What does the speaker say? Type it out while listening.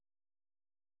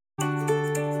Welcome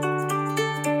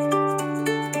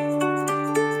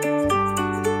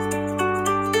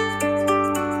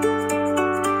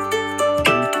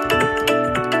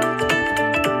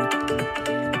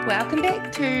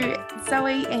back to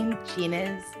Zoe and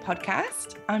Jenna's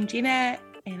podcast. I'm Jenna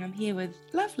and I'm here with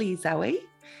lovely Zoe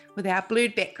with our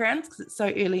blurred backgrounds because it's so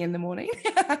early in the morning.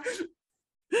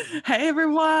 Hey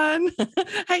everyone.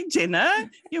 Hey Jenna,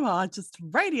 you are just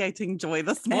radiating joy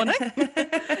this morning,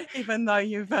 even though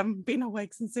you've been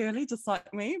awake since early, just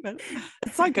like me. But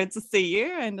it's so good to see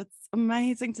you, and it's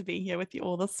amazing to be here with you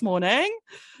all this morning.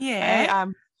 Yeah.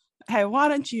 Hey, why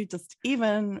don't you just,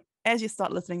 even as you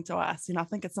start listening to us, I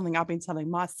think it's something I've been telling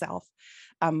myself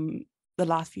the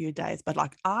last few days, but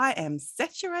like I am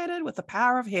saturated with the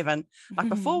power of heaven. Like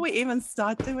before we even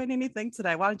start doing anything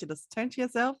today, why don't you just turn to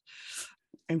yourself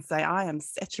and say, I am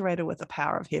saturated with the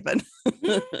power of heaven.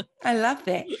 I love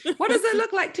that. What does it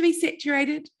look like to be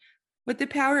saturated with the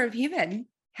power of heaven?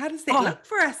 How does that look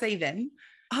for us even?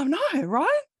 I know,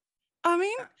 right? I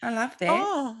mean, I love that.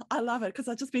 Oh, I love it because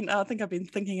I think I've been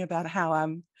thinking about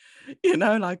how,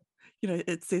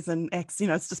 it says in Acts,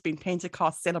 it's just been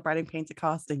Pentecost, celebrating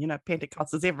Pentecost, and,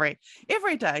 Pentecost is every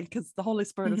day because the Holy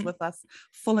Spirit is with us,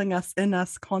 filling us in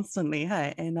us constantly.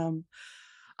 Hey, and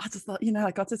I just thought,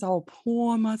 I got this whole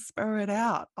pour my spirit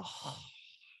out. Oh,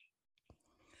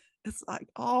 it's like,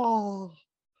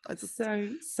 it's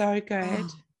so good.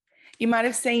 You might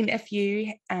have seen if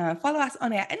you follow us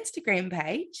on our Instagram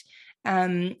page,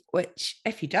 which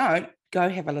if you don't, go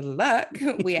have a little look.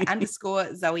 We're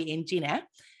 _ Zoe and Jenna.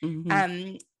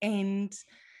 And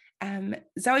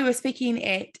Zoe was speaking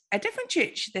at a different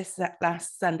church this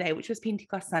last Sunday, which was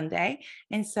Pentecost Sunday.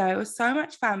 And so it was so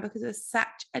much fun because it was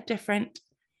such a different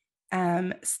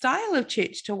style of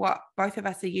church to what both of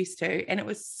us are used to. And it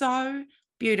was so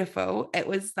beautiful. It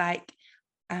was like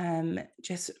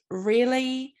just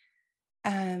really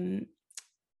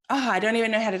I don't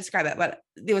even know how to describe it, but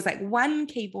there was like one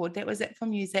keyboard that was it for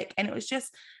music, and it was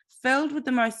just filled with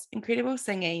the most incredible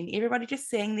singing. Everybody just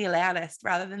sang their loudest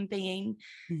rather than being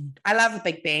I love a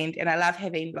big band and I love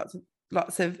having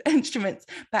lots of instruments,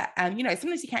 but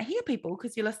sometimes you can't hear people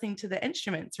because you're listening to the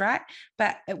instruments, right?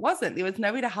 But it wasn't. There was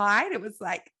nowhere to hide. It was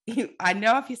like, I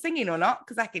know if you're singing or not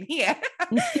because I can hear.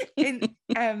 And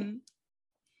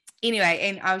anyway,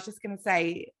 and I was just going to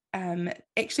say,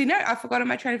 actually, no, I forgot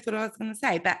my train of thought I was going to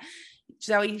say, but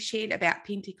Zoe shared about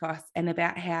Pentecost and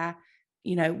about how,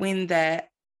 when the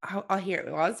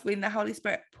Holy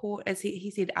Spirit poured, as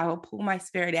he said, I will pour my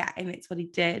spirit out, and that's what he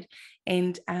did.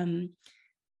 And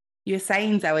you're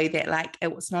saying, Zoe, that like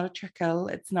it was not a trickle,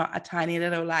 it's not a tiny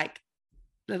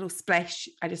little splash.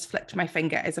 I just flicked my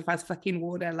finger as if I was flicking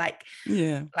water, like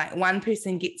one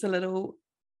person gets a little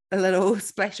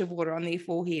splash of water on their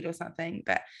forehead or something,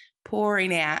 but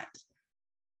pouring out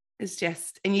is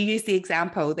just, and you use the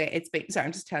example that it's been, sorry,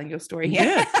 I'm just telling your story here.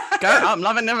 Yeah, go. I'm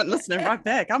loving it, listening right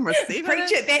back. I'm receiving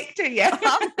Preach it back to you.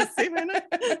 I'm receiving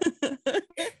it.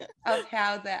 Of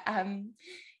how the,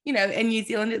 in New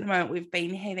Zealand at the moment, we've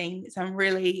been having some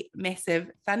really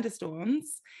massive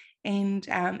thunderstorms, and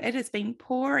it has been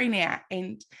pouring out.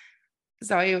 And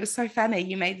Zoe, it was so funny.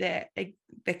 You made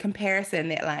the comparison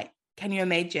that, like, can you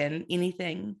imagine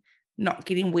anything not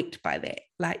getting wet by that?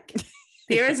 Like,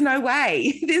 there is no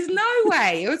way. There's no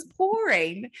way. It was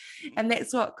pouring. And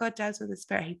that's what God does with the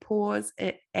Spirit. He pours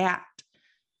it out.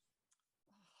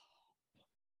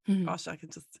 Gosh, I can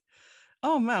just,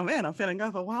 man, I'm feeling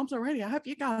overwhelmed already. I hope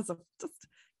you guys are just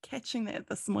catching that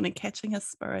this morning, catching His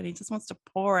Spirit. He just wants to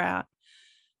pour out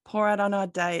on our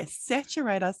day,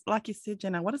 saturate us. Like you said,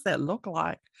 Jenna, what does that look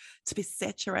like? To be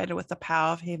saturated with the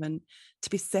power of heaven, to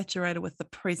be saturated with the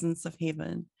presence of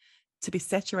heaven, to be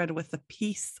saturated with the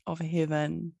peace of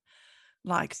heaven,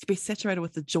 like to be saturated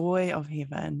with the joy of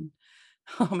heaven.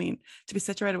 I mean, to be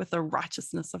saturated with the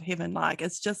righteousness of heaven. Like,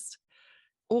 it's just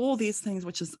all these things,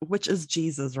 which is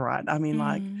Jesus, right? I mean,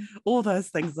 like all those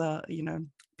things are,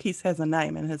 peace has a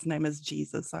name, and His name is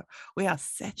Jesus. So we are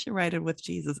saturated with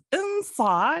Jesus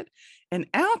inside and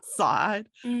outside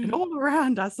and all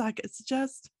around us. Like, it's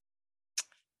just,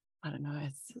 I don't know,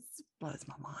 it just blows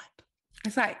my mind.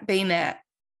 It's like being a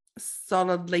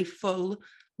solidly full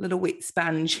little wet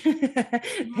sponge.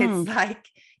 It's like,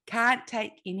 can't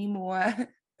take any more.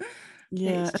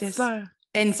 Yeah, it's just so,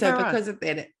 and so right. Because of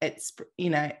that, it's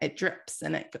it drips,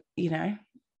 and it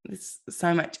there's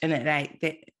so much in it, like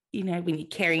that, when you're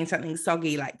carrying something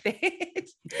soggy like that.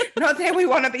 Not that we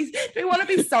want to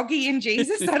be soggy in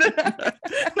Jesus. I don't know.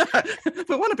 No,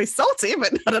 we want to be salty,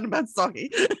 but not about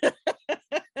soggy.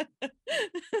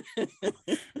 Oh,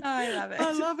 I love it.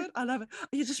 I love it. I love it.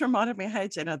 You just reminded me, hey,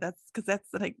 Jenna, that's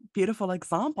a beautiful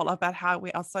example about how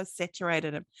we are so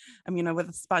saturated. And you know, with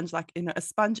a sponge, like, you know, a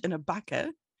sponge in a bucket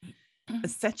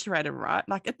is saturated, right?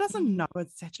 Like it doesn't know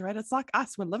it's saturated. It's like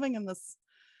us. We're living in this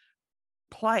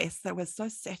place that we're so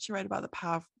saturated by the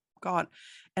power of God.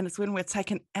 And it's when we're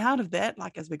taken out of that,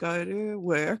 like as we go to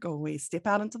work or we step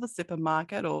out into the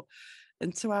supermarket or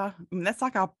into that's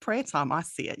like our prayer time. I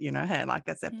see it, you know, hey, like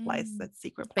that's that place, that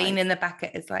secret place. Being in the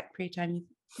bucket is like prayer time,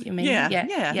 you mean?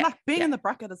 Yeah. Like being in the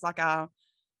bucket is like our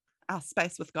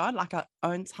space with God, like our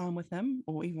own time with him,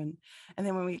 or even, and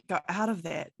then when we go out of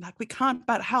that, like we can't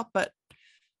but help but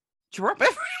drop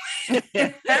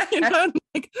everywhere, you know,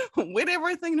 like wet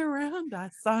everything around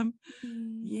us.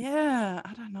 Yeah,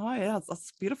 I don't know. Yeah, it's a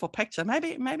beautiful picture.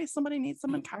 Maybe somebody needs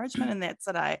some encouragement in that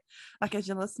today. Like as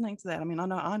you're listening to that, I mean, I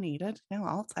know I need it. Yeah,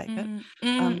 I'll take it.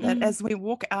 That as we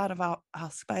walk out of our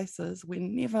spaces, we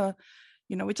never,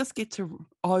 you know, we just get to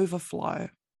overflow.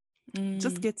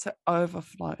 Just get to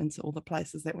overflow into all the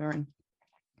places that we're in.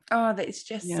 Oh, that's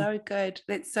just so good.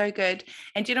 That's so good.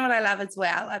 And do you know what I love as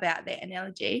well about that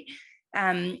analogy?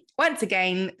 Once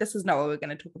again, this is not what we're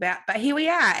going to talk about, but here we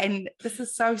are, and this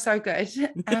is so good.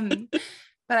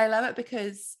 But I love it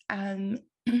because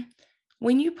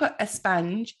when you put a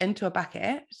sponge into a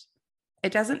bucket,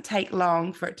 it doesn't take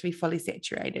long for it to be fully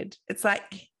saturated. It's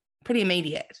like pretty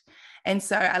immediate. And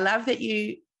so I love that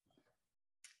you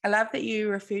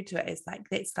referred to it as like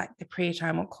that's like the prayer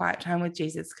time or quiet time with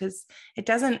Jesus, because it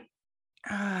doesn't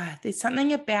there's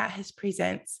something about his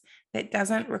presence that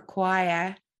doesn't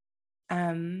require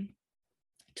 2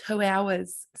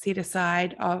 hours set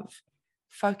aside of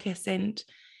focus. And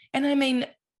I mean,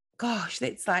 gosh,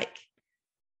 that's like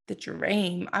the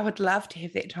dream. I would love to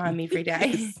have that time every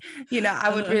day. Yes. You know,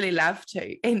 I would really love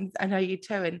to. And I know you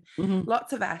too. And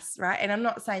lots of us, right? And I'm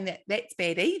not saying that that's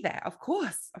bad either. Of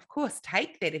course,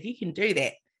 take that. If you can do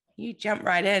that, you jump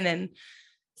right in and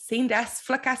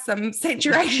flick us some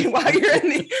saturation while you're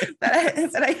in there.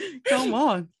 Come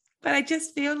on. But I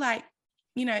just feel like,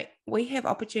 you know, we have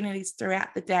opportunities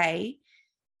throughout the day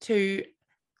to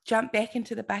jump back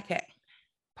into the bucket,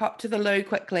 pop to the loo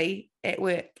quickly at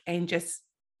work and just,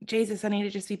 Jesus, I need to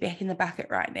just be back in the bucket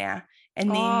right now.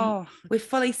 And then we're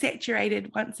fully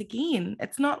saturated once again.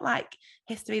 It's not like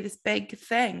it has to be this big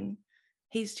thing.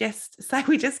 It's like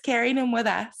we're just carrying him with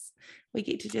us. We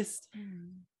get to just,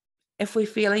 if we're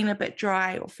feeling a bit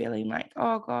dry or feeling like,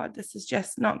 oh God, this is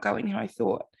just not going how I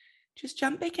thought, just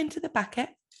jump back into the bucket.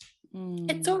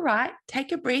 It's all right.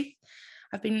 Take a breath.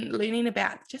 I've been learning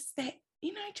about just that,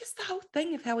 you know, just the whole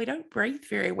thing of how we don't breathe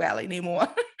very well anymore.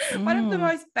 One of the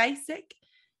most basic,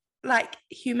 like,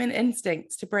 human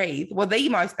instincts to breathe. Well, the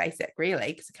most basic,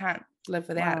 really, because I can't live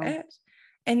without it.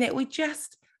 And that we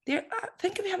just,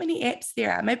 think of how many apps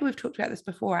there are. Maybe we've talked about this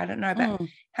before. I don't know, but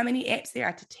how many apps there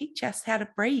are to teach us how to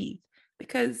breathe,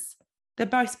 because the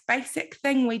most basic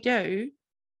thing we do,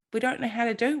 we don't know how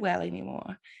to do well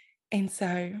anymore. And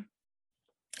so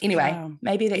anyway,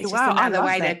 maybe that's just another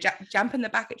way to jump in the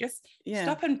bucket. Just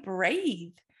stop and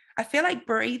breathe. I feel like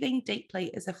breathing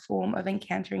deeply is a form of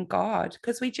encountering God,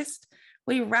 because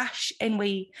we rush and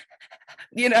we,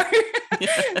 you know,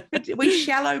 we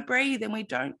shallow breathe and we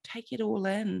don't take it all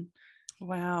in.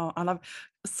 Wow. I love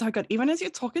it. So good. Even as you're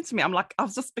talking to me, I'm like,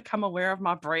 I've just become aware of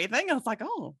my breathing. I was like,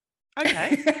 oh,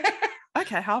 okay.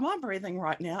 Okay, how am I breathing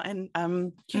right now?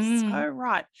 And you're so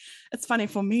right. It's funny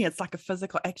for me, it's like a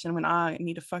physical action. When I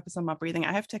need to focus on my breathing,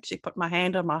 I have to actually put my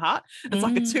hand on my heart. It's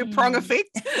like a two-prong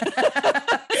effect.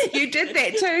 You did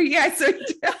that too. Yes.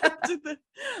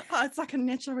 It's like a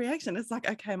natural reaction. It's like,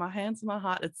 okay, my hand's on my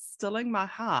heart. It's stilling my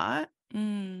heart.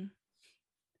 And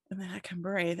then I can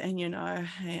breathe. And, you know,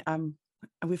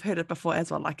 we've heard it before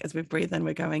as well, like as we breathe in,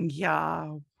 we're going,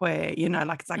 Yahweh, you know,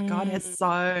 like it's like God has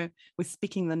we're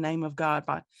speaking the name of God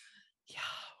by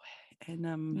Yahweh.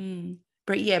 And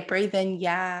breathe in,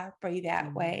 breathe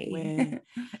out, way.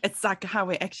 It's like how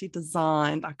we're actually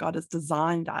designed, like God has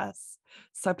designed us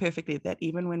so perfectly that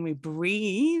even when we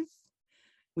breathe,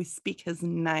 we speak his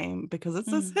name, because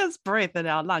it's his breath in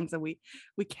our lungs, and we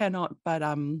cannot but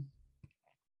I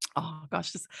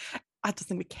just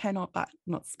think we cannot but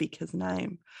not speak his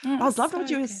name. I was loving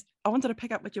I wanted to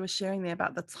pick up what you were sharing there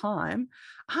about the time.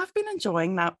 I've been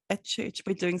enjoying now at church.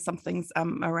 We're doing some things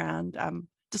around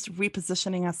just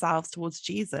repositioning ourselves towards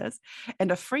Jesus.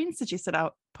 And a friend suggested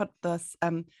I put this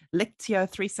Lectio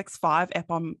 365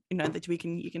 app on, you know, that you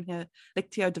can hear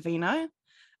Lectio Divino.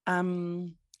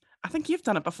 I think you've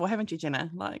done it before, haven't you,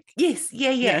 Jenna? Like, yes,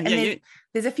 yeah. And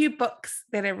there's a few books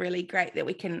that are really great that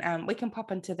we can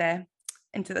pop into the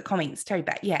comments too.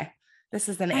 But yeah, This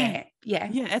is an And app. Yeah.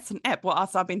 yeah, it's an app. Well,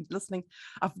 also I've been listening.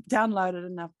 I've downloaded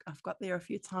and I've got there a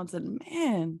few times, and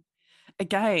man,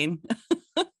 again,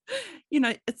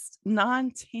 it's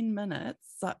 9-10 minutes.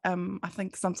 So, I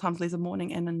think sometimes there's a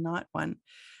morning and a night one,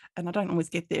 and I don't always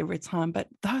get there every time, but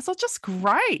those are just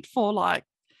great for like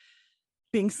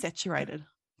being saturated,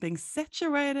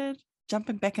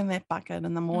 jumping back in that bucket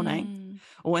in the morning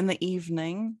or in the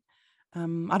evening.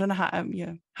 I don't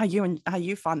know how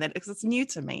you find that, because it's new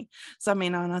to me. So I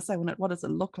mean, when I say, what does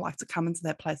it look like to come into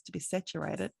that place to be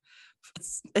saturated?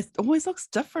 It always looks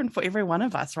different for every one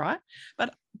of us, right?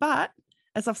 But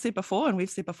as I've said before, and we've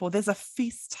said before, there's a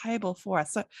feast table for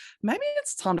us. So maybe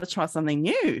it's time to try something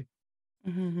new,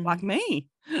 like me,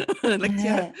 like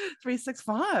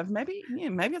 365. Maybe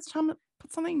it's time to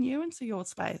put something new into your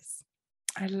space.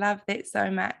 I love that so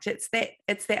much. It's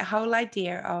that whole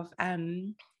idea of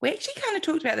we actually kind of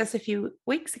talked about this a few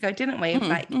weeks ago, didn't we? Of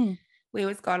where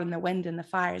was God in the wind and the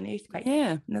fire and the earthquake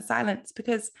and the silence?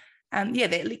 Because that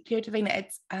Lectio Divina,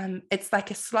 it's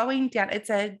like a slowing down. It's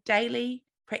a daily.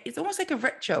 It's almost like a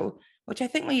ritual, which I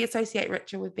think we associate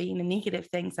ritual with being a negative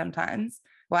thing sometimes.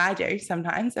 Well, I do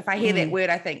sometimes. If I hear that word,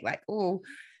 I think like, oh,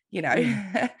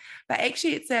 but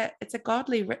actually it's a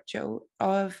godly ritual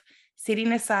of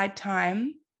setting aside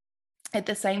time at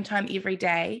the same time every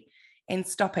day and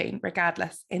stopping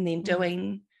regardless, and then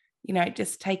doing,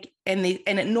 just take, and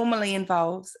it normally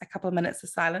involves a couple of minutes of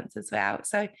silence as well.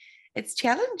 So it's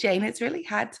challenging. It's really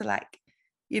hard to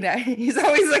he's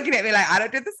always looking at me like, I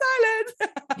don't do the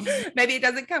silence. Maybe it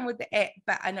doesn't come with the app,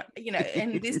 but I know,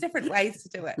 and there's different ways to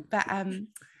do it. But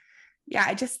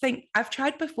I just think I've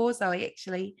tried before, Zoe,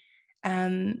 actually,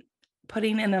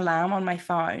 putting an alarm on my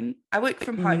phone. I work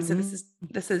from home, so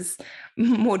this is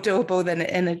more doable than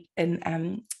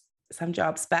in some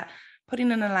jobs, but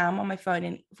putting an alarm on my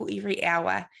phone for every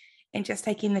hour, and just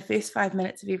taking the first 5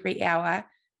 minutes of every hour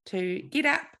to get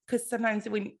up, because sometimes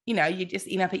when you just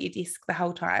end up at your desk the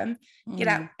whole time, get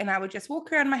up, and I would just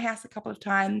walk around my house a couple of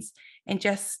times and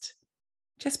just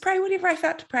pray whatever I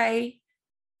felt to pray,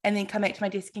 and then come back to my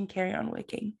desk and carry on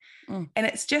working. And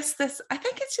it's just this, I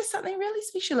think it's just something really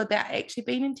special about actually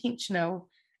being intentional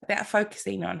about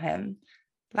focusing on him,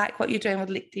 like what you're doing with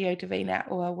Lectio Divina,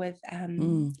 or with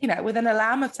with an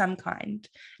alarm of some kind.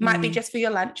 It might be just for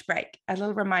your lunch break, a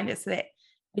little reminder, so that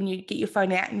when you get your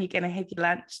phone out and you're going to have your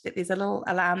lunch, that there's a little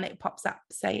alarm that pops up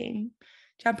saying,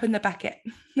 jump in the bucket.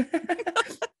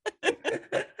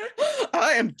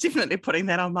 I am definitely putting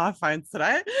that on my phone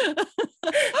today.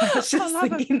 I was just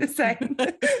thinking the same.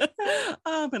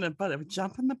 I'm going to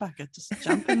jump in the bucket, just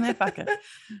jump in that bucket.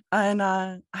 And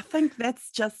I think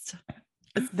it's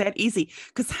that easy,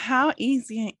 because how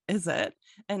easy is it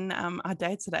in our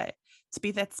day today to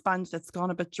be that sponge that's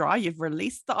gone a bit dry? You've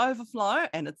released the overflow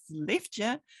and it's left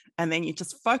you, and then you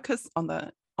just focus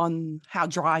on how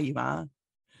dry you are.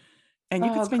 And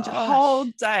you can spend your whole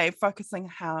day focusing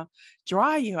how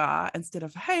dry you are, instead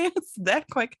of, hey, it's that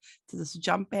quick to just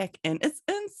jump back in. It's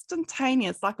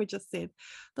instantaneous. Like we just said,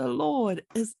 the Lord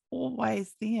is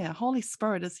always there. Holy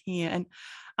Spirit is here. And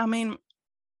I mean,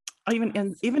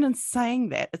 even in saying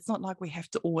that, it's not like we have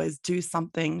to always do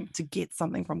something to get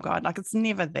something from God. Like, it's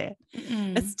never that.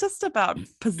 It's just about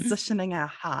positioning our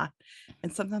heart.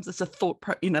 And sometimes it's a thought,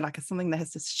 like it's something that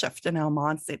has to shift in our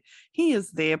mindset. He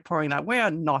is there pouring out. We are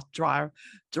not dry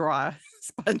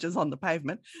sponges on the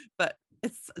pavement, but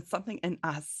it's something in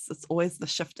us. It's always the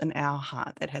shift in our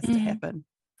heart that has to happen.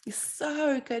 You're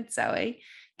so good, Zoe.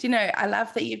 Do you know, I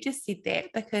love that you've just said that,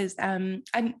 because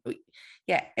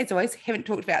as always, haven't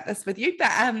talked about this with you,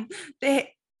 but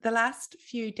the last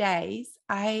few days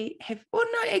I have,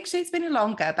 actually it's been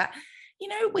longer, but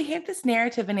we have this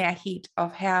narrative in our head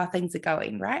of how things are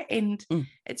going, right? And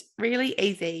it's really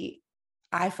easy,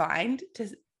 I find,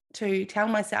 to tell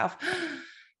myself,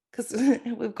 because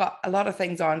we've got a lot of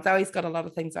things on. Zoe's got a lot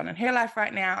of things on in her life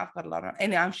right now. I've got a lot on,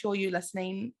 and I'm sure you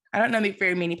listening, I don't know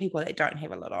very many people that don't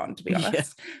have a lot on, to be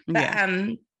honest.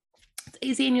 But it's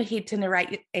easy in your head to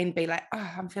narrate and be like,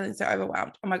 oh, I'm feeling so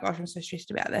overwhelmed. Oh my gosh, I'm so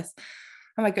stressed about this.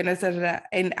 Oh my goodness.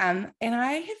 And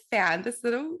I have found this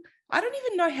little, I don't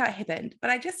even know how it happened,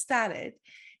 but I just started.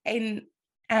 And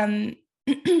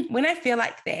when I feel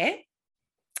like that,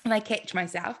 and I catch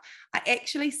myself, I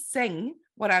actually sing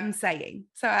what I'm saying.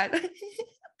 So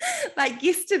like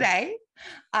yesterday,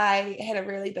 I had a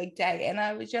really big day, and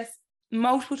I was just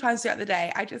multiple times throughout the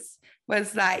day, I just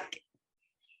was like,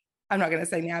 I'm not going to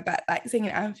sing now, but like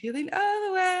singing, I'm feeling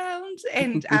overwhelmed.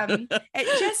 around, and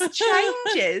it just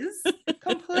changes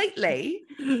completely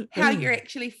how you're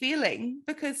actually feeling,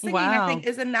 because singing, I think,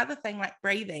 is another thing like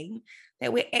breathing,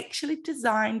 that we're actually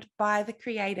designed by the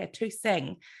Creator to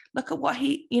sing. Look at what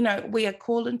we are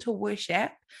called into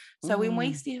worship. So when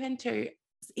we step into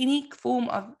any form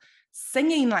of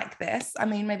singing like this, I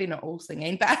mean, maybe not all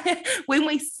singing, but when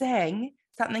we sing,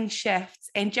 something shifts.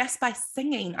 And just by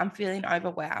singing, I'm feeling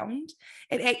overwhelmed.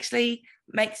 It actually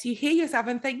makes you hear yourself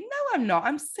and think, no, I'm not,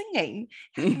 I'm singing.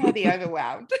 How can I be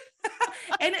overwhelmed?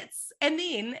 and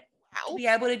then to be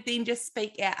able to then just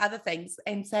speak out other things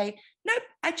and say, nope,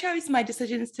 I chose my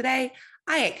decisions today.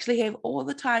 I actually have all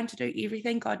the time to do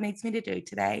everything God needs me to do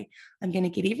today. I'm going to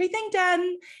get everything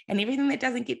done, and everything that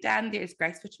doesn't get done, there's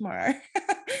grace for tomorrow.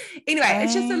 Anyway,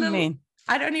 it's just a little,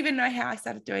 I don't even know how I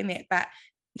started doing that, but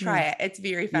try it. It's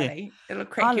very funny. It'll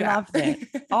crack you up. I love that.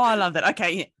 Oh, I love that.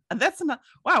 Okay. Yeah. And that's enough.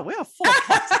 Wow, we are full of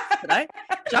hot today.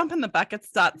 Jump in the bucket,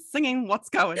 start singing what's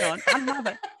going on. I love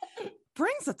it.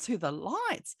 Brings it to the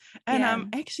light.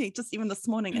 And actually, just even this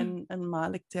morning in my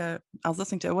lecture I was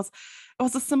listening to, it was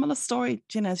a similar story,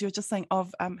 Jenna, as you were just saying,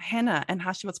 of Hannah and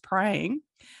how she was praying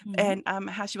and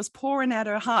how she was pouring out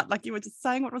her heart, like you were just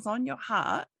saying what was on your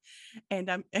heart.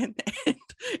 And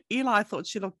Eli thought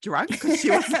she looked drunk because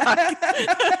she was like,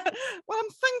 well, I'm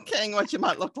thinking what you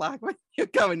might look like when you're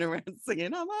going around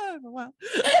singing, I'm overwhelmed.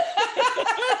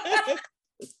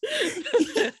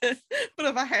 But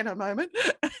if I had a moment.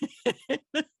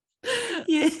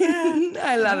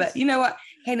 I love it. You know what?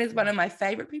 Hannah's one of my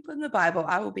favorite people in the Bible.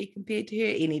 I will be compared to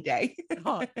her any day.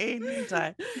 Any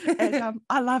day. And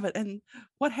I love it. And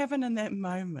what happened in that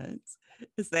moment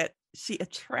is that she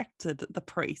attracted the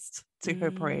priest to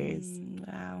her prayers.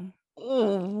 Wow.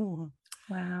 Oh,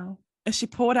 wow. And she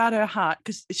poured out her heart,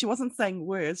 because she wasn't saying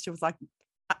words. She was like,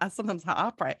 sometimes how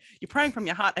I pray, you're praying from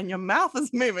your heart and your mouth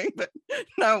is moving, but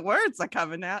no words are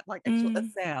coming out, like actual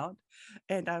sound.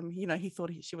 And he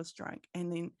thought she was drunk,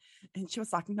 and she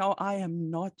was like, no, I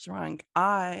am not drunk.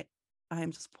 I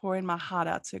am just pouring my heart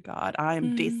out to God. I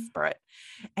am desperate.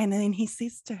 And then he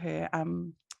says to her,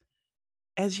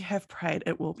 as you have prayed,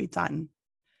 it will be done.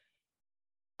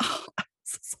 Oh,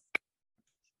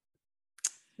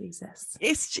 Jesus.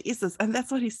 Yes, Jesus. And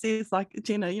that's what he says, like,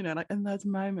 Jenna, like in those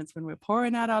moments when we're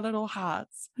pouring out our little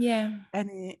hearts. Yeah. And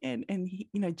he,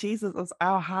 Jesus is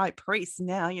our high priest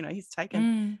now, he's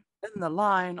taken in the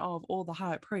line of all the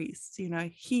high priests,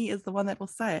 he is the one that will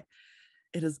say,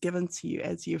 it is given to you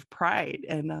as you've prayed.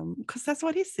 And because that's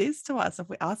what he says to us. If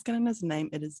we ask it in his name,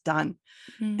 it is done.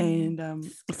 And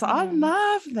so I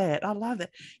love that. I love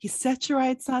that. He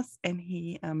saturates us, and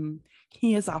he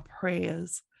hears our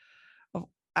prayers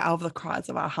of the cries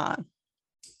of our heart.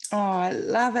 Oh, I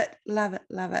love it, love it,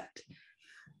 love it.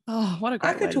 Oh, what a great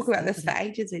I could talk about this for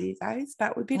ages,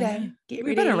 but we better get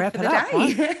ready wrap for it the up,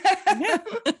 day.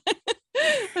 Right?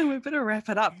 And we better wrap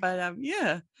it up. But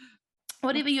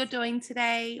whatever you're doing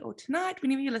today or tonight,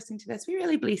 whenever you're listening to this, we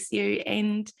really bless you,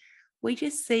 and we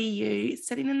just see you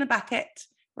sitting in the bucket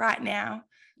right now.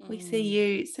 We see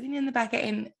you sitting in the bucket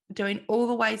and doing all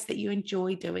the ways that you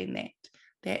enjoy doing that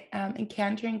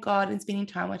encountering God and spending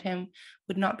time with him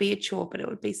would not be a chore, but it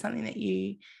would be something that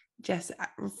you just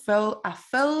are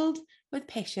filled with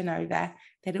passion over,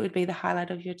 that it would be the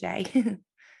highlight of your day.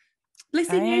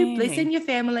 Blessing you, blessing your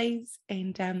families,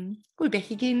 and we'll be back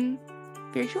again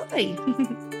very shortly.